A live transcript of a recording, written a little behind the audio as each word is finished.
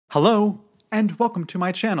Hello, and welcome to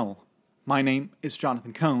my channel. My name is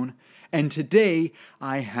Jonathan Cohn, and today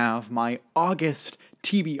I have my August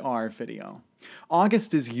TBR video.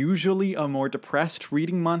 August is usually a more depressed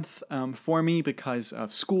reading month for me because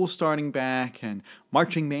of school starting back and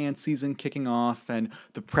marching band season kicking off and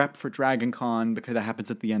the prep for Dragon Con because that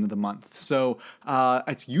happens at the end of the month. So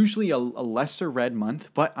it's usually a lesser read month,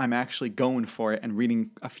 but I'm actually going for it and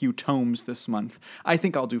reading a few tomes this month. I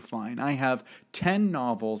think I'll do fine. I have 10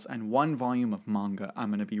 novels and 1 volume of manga I'm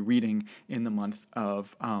going to be reading in the month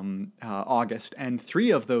of August, and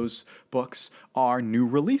 3 of those books are new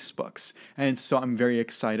release books. And so I'm very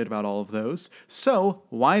excited about all of those. So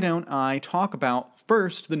why don't I talk about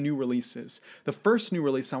first the new releases? The first new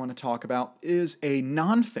release I want to talk about is a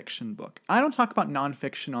nonfiction book. I don't talk about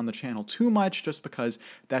nonfiction on the channel too much just because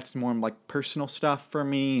that's more like personal stuff for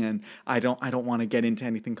me, and I don't want to get into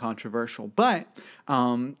anything controversial. But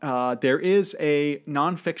there is a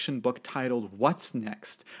nonfiction book titled What's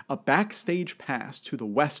Next? A Backstage Pass to the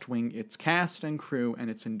West Wing, its cast and crew, and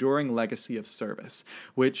its enduring legacy of service,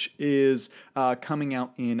 which is coming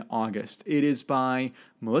out in August. It is by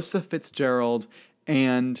Melissa Fitzgerald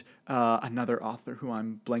and another author who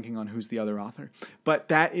I'm blanking on who's the other author. But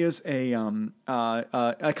that is a kind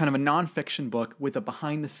of a nonfiction book with a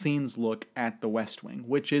behind-the-scenes look at The West Wing,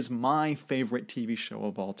 which is my favorite TV show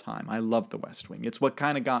of all time. I love The West Wing. It's what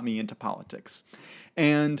kind of got me into politics.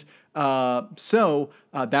 And so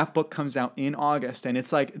that book comes out in August, and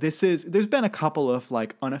it's like, there's been a couple of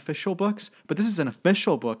like unofficial books, but this is an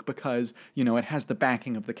official book because, you know, it has the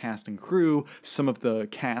backing of the cast and crew. Some of the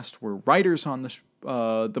cast were writers on the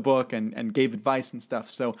book and gave advice and stuff,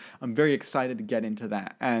 so I'm very excited to get into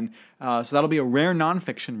that. And so that'll be a rare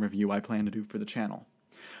nonfiction review I plan to do for the channel.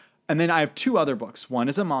 And then I have 2 other books. One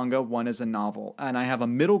is a manga, one is a novel. And I have a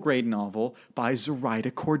middle grade novel by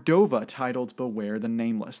Zoraida Cordova titled Beware the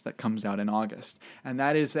Nameless that comes out in August. And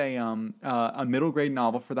that is a middle grade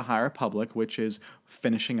novel for the High Republic, which is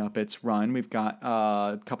finishing up its run. We've got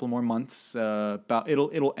a couple more months.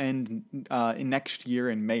 It'll end in next year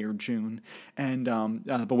in May or June. And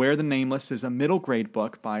Beware the Nameless is a middle grade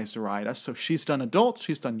book by Zoraida. So she's done adult,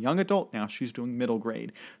 she's done young adult, now she's doing middle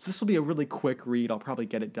grade. So this will be a really quick read. I'll probably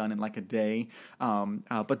get it done in like a day.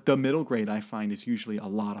 But the middle grade I find is usually a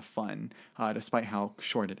lot of fun, despite how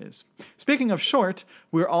short it is. Speaking of short,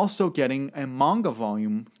 we're also getting a manga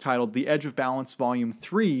volume titled The Edge of Balance Volume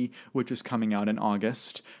 3, which is coming out in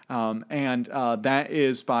August. That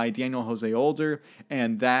is by Daniel Jose Older,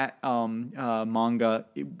 and that manga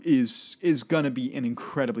is going to be an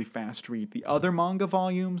incredibly fast read. The other manga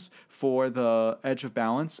volumes for The Edge of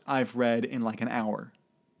Balance I've read in like an hour.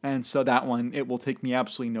 And so that one, it will take me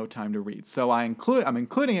absolutely no time to read. So I'm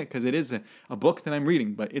including it because it is a book that I'm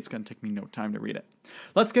reading, but it's going to take me no time to read it.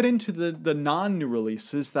 Let's get into the non-new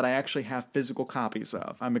releases that I actually have physical copies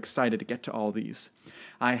of. I'm excited to get to all these.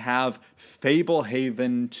 I have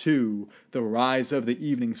Fablehaven 2, The Rise of the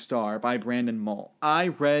Evening Star by Brandon Mull. I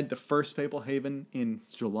read the first Fablehaven in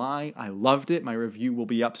July. I loved it. My review will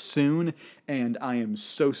be up soon, and I am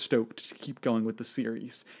so stoked to keep going with the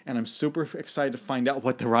series. And I'm super excited to find out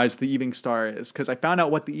what The Rise of the Evening Star is, because I found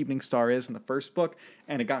out what the Evening Star is in the first book,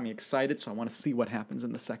 and it got me excited, so I want to see what happens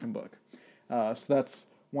in the second book. So that's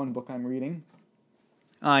one book I'm reading.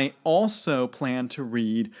 I also plan to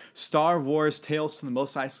read Star Wars Tales from the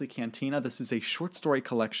Mos Eisley Cantina. This is a short story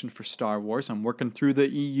collection for Star Wars. I'm working through the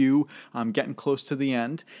EU. I'm getting close to the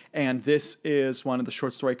end. And this is one of the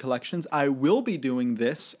short story collections. I will be doing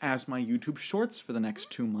this as my YouTube shorts for the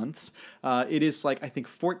next 2 months. It is like, I think,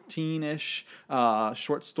 14-ish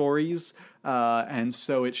short stories. And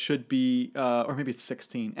so it should be, or maybe it's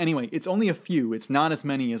 16. Anyway, it's only a few. It's not as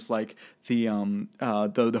many as like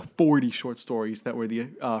the 40 short stories that were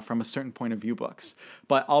from a certain point of view books.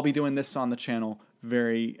 But I'll be doing this on the channel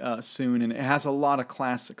very soon, and it has a lot of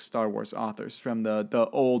classic Star Wars authors from the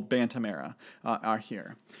old Bantam era are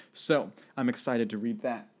here. So I'm excited to read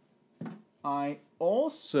that. I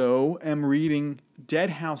also am reading Dead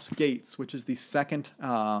House Gates, which is the second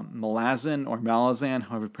Malazan,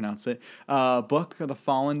 however you pronounce it, book, or the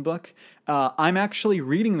Fallen book. I'm actually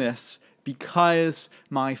reading this because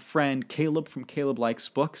my friend Caleb from Caleb Likes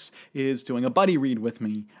Books is doing a buddy read with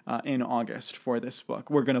me in August for this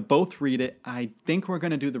book. We're going to both read it. I think we're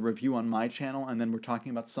going to do the review on my channel, and then we're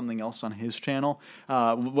talking about something else on his channel.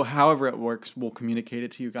 However it works, we'll communicate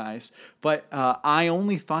it to you guys. But I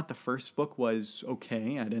only thought the first book was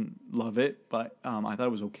okay. I didn't love it, but I thought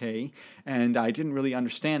it was okay, and I didn't really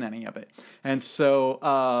understand any of it. And so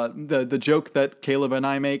the joke that Caleb and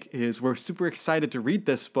I make is we're super excited to read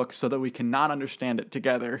this book so that we cannot understand it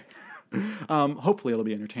together. Hopefully it'll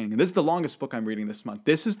be entertaining. And this is the longest book I'm reading this month.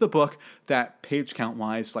 This is the book that page count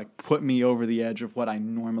wise like put me over the edge of what I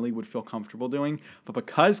normally would feel comfortable doing. But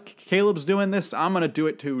because Caleb's doing this, I'm gonna do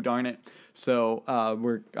it too, darn it. So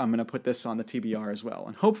I'm gonna put this on the TBR as well,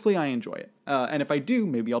 and hopefully I enjoy it. And if I do,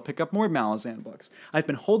 maybe I'll pick up more Malazan books. I've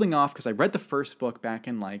been holding off because I read the first book back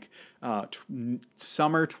in like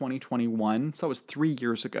summer 2021, so that was 3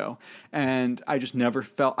 years ago, and I just never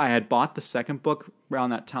felt. I had bought the second book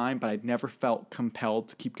around that time, but I'd never felt compelled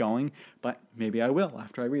to keep going. But maybe I will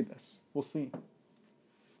after I read this. We'll see.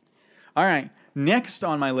 All right. Next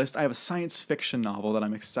on my list, I have a science fiction novel that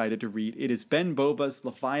I'm excited to read. It is Ben Bova's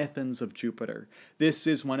Leviathans of Jupiter. This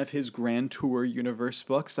is one of his Grand Tour universe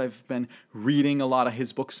books. I've been reading a lot of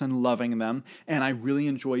his books and loving them, and I really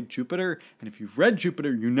enjoyed Jupiter. And if you've read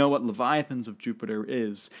Jupiter, you know what Leviathans of Jupiter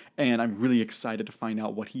is. And I'm really excited to find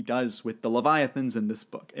out what he does with the Leviathans in this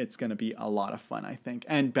book. It's going to be a lot of fun, I think.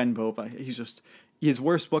 And Ben Bova, his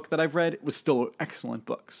worst book that I've read was still an excellent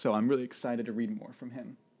book. So I'm really excited to read more from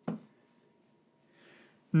him.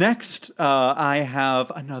 Next, I have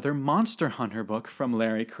another Monster Hunter book from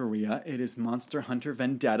Larry Correia. It is Monster Hunter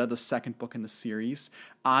Vendetta, the second book in the series.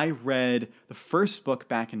 I read the first book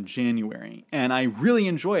back in January, and I really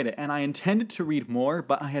enjoyed it, and I intended to read more,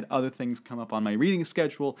 but I had other things come up on my reading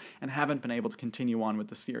schedule and haven't been able to continue on with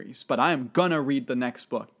the series. But I am gonna read the next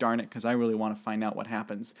book, darn it, because I really want to find out what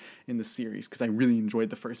happens in the series, because I really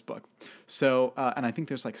enjoyed the first book. So, and I think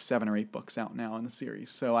there's like 7 or 8 books out now in the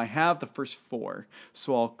series. So I have the first 4,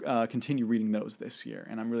 so I'll continue reading those this year,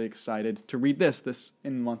 and I'm really excited to read this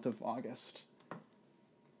in the month of August.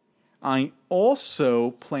 I also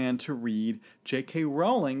plan to read J.K.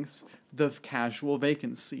 Rowling's The Casual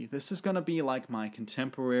Vacancy. This is going to be like my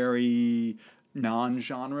contemporary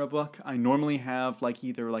non-genre book. I normally have like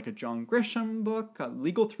either like a John Grisham book, a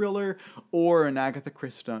legal thriller, or an Agatha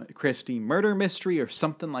Christie murder mystery or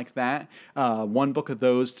something like that. One book of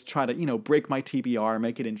those to try to, break my TBR,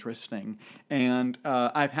 make it interesting. And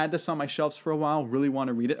I've had this on my shelves for a while, really want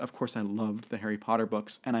to read it. Of course, I loved the Harry Potter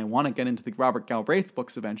books, and I want to get into the Robert Galbraith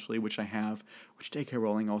books eventually, which I have, which J.K.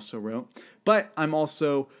 Rowling also wrote. But I'm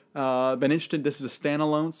also been interested. This is a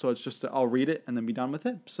standalone, so it's just I'll read it and then be done with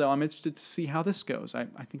it. So I'm interested to see how this goes. I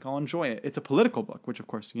think I'll enjoy it. It's a political book, which of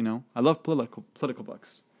course, I love political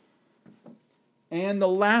books. And the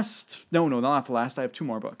last, no, not the last, I have 2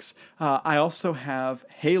 more books. I also have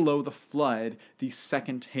Halo the Flood, the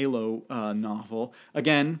second Halo novel.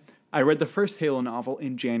 Again, I read the first Halo novel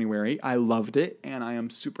in January. I loved it, and I am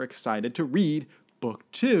super excited to read book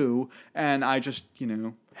 2, and I just,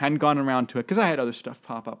 hadn't gone around to it because I had other stuff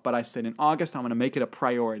pop up, but I said in August I'm going to make it a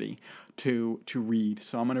priority to read.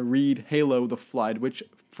 So I'm going to read Halo the Flood, which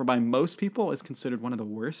by most people is considered one of the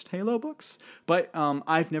worst Halo books, but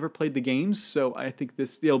I've never played the games, so I think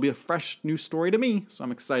it'll be a fresh new story to me, so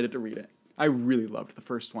I'm excited to read it. I really loved the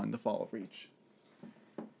first one, The Fall of Reach.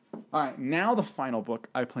 All right, now the final book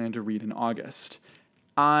I plan to read in August.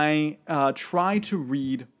 I try to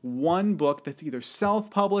read one book that's either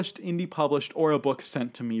self-published, indie-published, or a book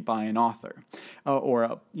sent to me by an author, an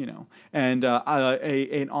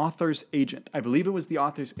author's agent. I believe it was the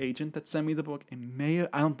author's agent that sent me the book. I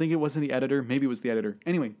don't think it wasn't the editor. Maybe it was the editor.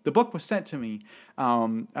 Anyway, the book was sent to me,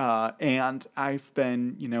 and I've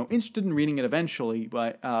been, interested in reading it eventually,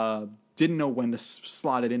 but didn't know when to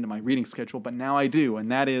slot it into my reading schedule, but now I do,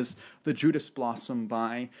 and that is The Judas Blossom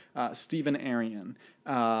by Stephen Arion.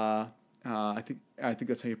 I think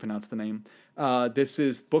that's how you pronounce the name. This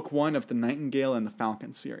is book 1 of the Nightingale and the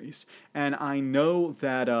Falcon series, and I know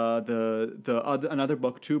that another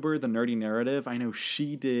booktuber, the Nerdy Narrative, I know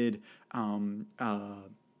she did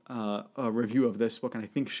a review of this book, and I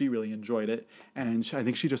think she really enjoyed it, and I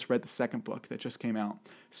think she just read the second book that just came out.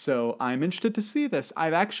 So I'm interested to see this. I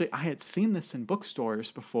had seen this in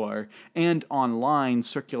bookstores before and online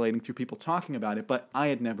circulating through people talking about it, but I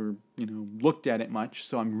had never, looked at it much,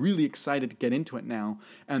 so I'm really excited to get into it now,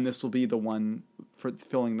 and this will be the one for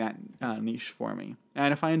filling that niche for me.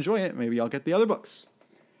 And if I enjoy it, maybe I'll get the other books.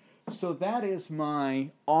 So that is my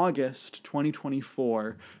August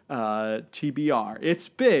 2024 TBR. It's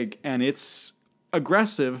big and it's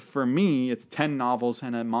aggressive for me. It's 10 novels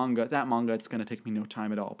and a manga. That manga, it's going to take me no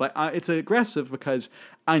time at all. But it's aggressive because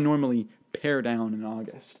I normally pare down in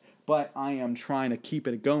August. But I am trying to keep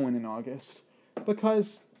it going in August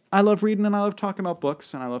because I love reading and I love talking about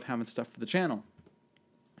books and I love having stuff for the channel.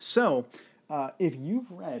 So if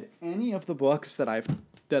you've read any of the books that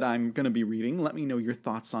I'm going to be reading, let me know your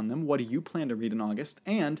thoughts on them. What do you plan to read in August?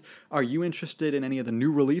 And are you interested in any of the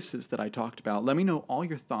new releases that I talked about? Let me know all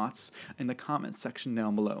your thoughts in the comments section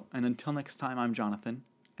down below. And until next time, I'm Jonathan,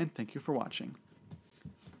 and thank you for watching.